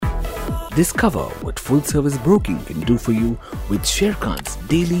Discover what full-service broking can do for you with Sharekhan's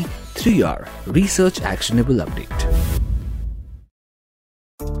daily 3-hour research actionable update.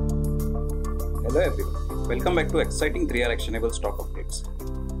 Hello everyone, welcome back to exciting 3-hour actionable stock updates.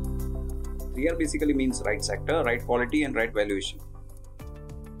 3R basically means right sector, right quality and right valuation.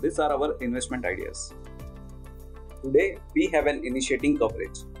 These are our investment ideas. Today we have an initiating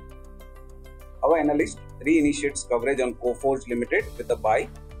coverage. Our analyst re-initiates coverage on Coforge Limited with a buy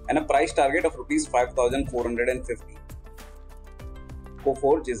and a price target of Rs 5,450.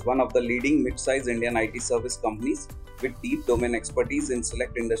 Coforge is one of the leading mid-size Indian IT service companies with deep domain expertise in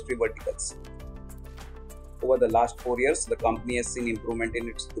select industry verticals. Over the last 4 years, the company has seen improvement in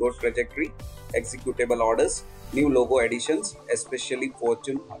its growth trajectory, executable orders, new logo additions, especially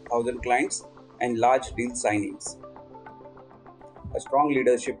Fortune 1000 clients, and large deal signings. A strong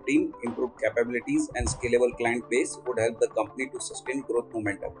leadership team, improved capabilities, and scalable client base would help the company to sustain growth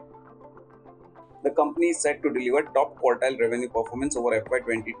momentum. The company is set to deliver top quartile revenue performance over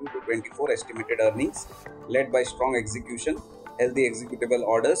FY22 to 24 estimated earnings, led by strong execution, healthy executable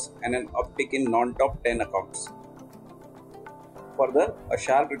orders, and an uptick in non-top 10 accounts. Further, a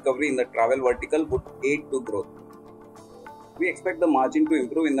sharp recovery in the travel vertical would aid to growth. We expect the margin to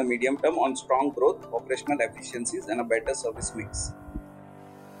improve in the medium term on strong growth, operational efficiencies, and a better service mix.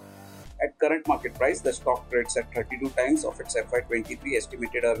 At current market price, the stock trades at 32 times of its FY23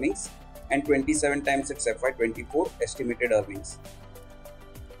 estimated earnings and 27 times its FY24 estimated earnings.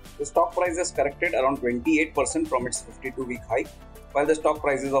 The stock price has corrected around 28% from its 52-week high, while the stock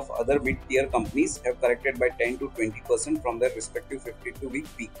prices of other mid-tier companies have corrected by 10 to 20% from their respective 52-week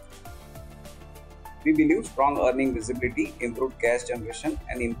peak. We believe strong earning visibility, improved cash generation,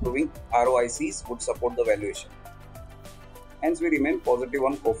 and improving ROICs would support the valuation. Hence, we remain positive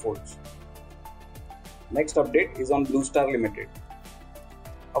on Coforge. Next update is on Blue Star Limited.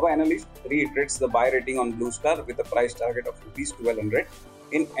 Our analyst reiterates the buy rating on Blue Star with a price target of Rs 1200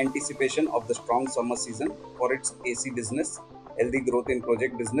 in anticipation of the strong summer season for its AC business, healthy growth in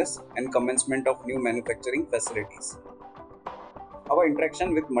project business, and commencement of new manufacturing facilities. Our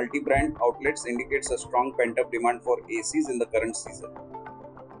interaction with multi-brand outlets indicates a strong pent-up demand for ACs in the current season.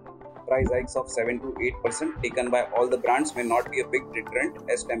 Price hikes of 7 to 8% taken by all the brands may not be a big deterrent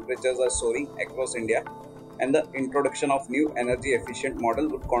as temperatures are soaring across India, and the introduction of new energy efficient model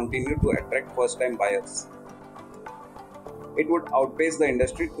would continue to attract first-time buyers. It would outpace the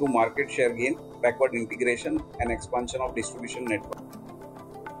industry through market share gain, backward integration, and expansion of distribution network.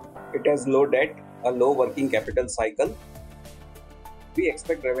 It has low debt, a low working capital cycle. We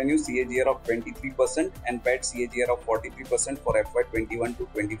expect revenue CAGR of 23% and PAT CAGR of 43% for FY21 to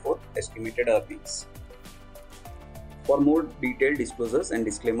 24 estimated earnings. For more detailed disclosures and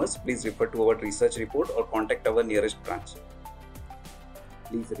disclaimers, please refer to our research report or contact our nearest branch.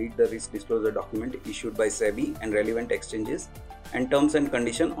 Please read the risk disclosure document issued by SEBI and relevant exchanges and terms and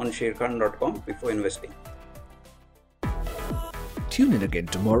conditions on sharekhan.com before investing. Tune in again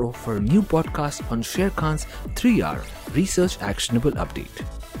tomorrow for a new podcast on Sharekhan's 3-hour research actionable update.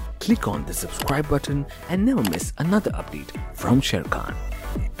 Click on the subscribe button and never miss another update from Sharekhan.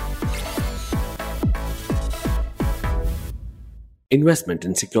 Investment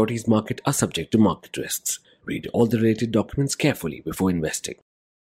in securities market are subject to market risks. Read all the related documents carefully before investing.